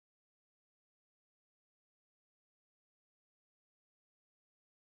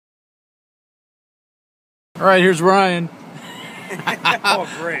All right, here's Ryan.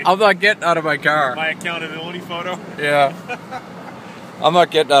 Oh, great. I'm not getting out of my car. My accountability photo? Yeah. I'm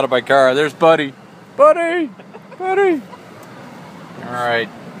not getting out of my car. There's Buddy. Buddy! Buddy! All right.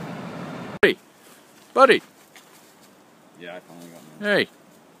 Buddy! Buddy! Yeah, I finally got mine. Hey.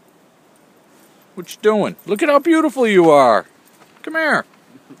 What you doing? Look at how beautiful you are. Come here.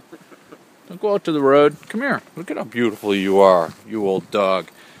 Don't go out to the road. Come here. Look at how beautiful you are, you old dog.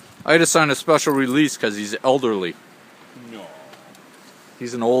 I had to sign a special release because he's elderly. No.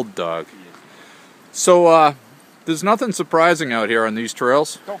 He's an old dog. So, there's nothing surprising out here on these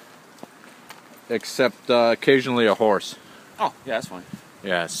trails. Go. Except occasionally a horse. Oh, yeah, that's fine.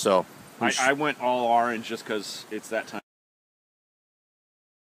 Yeah, so. I went all orange just because it's that time.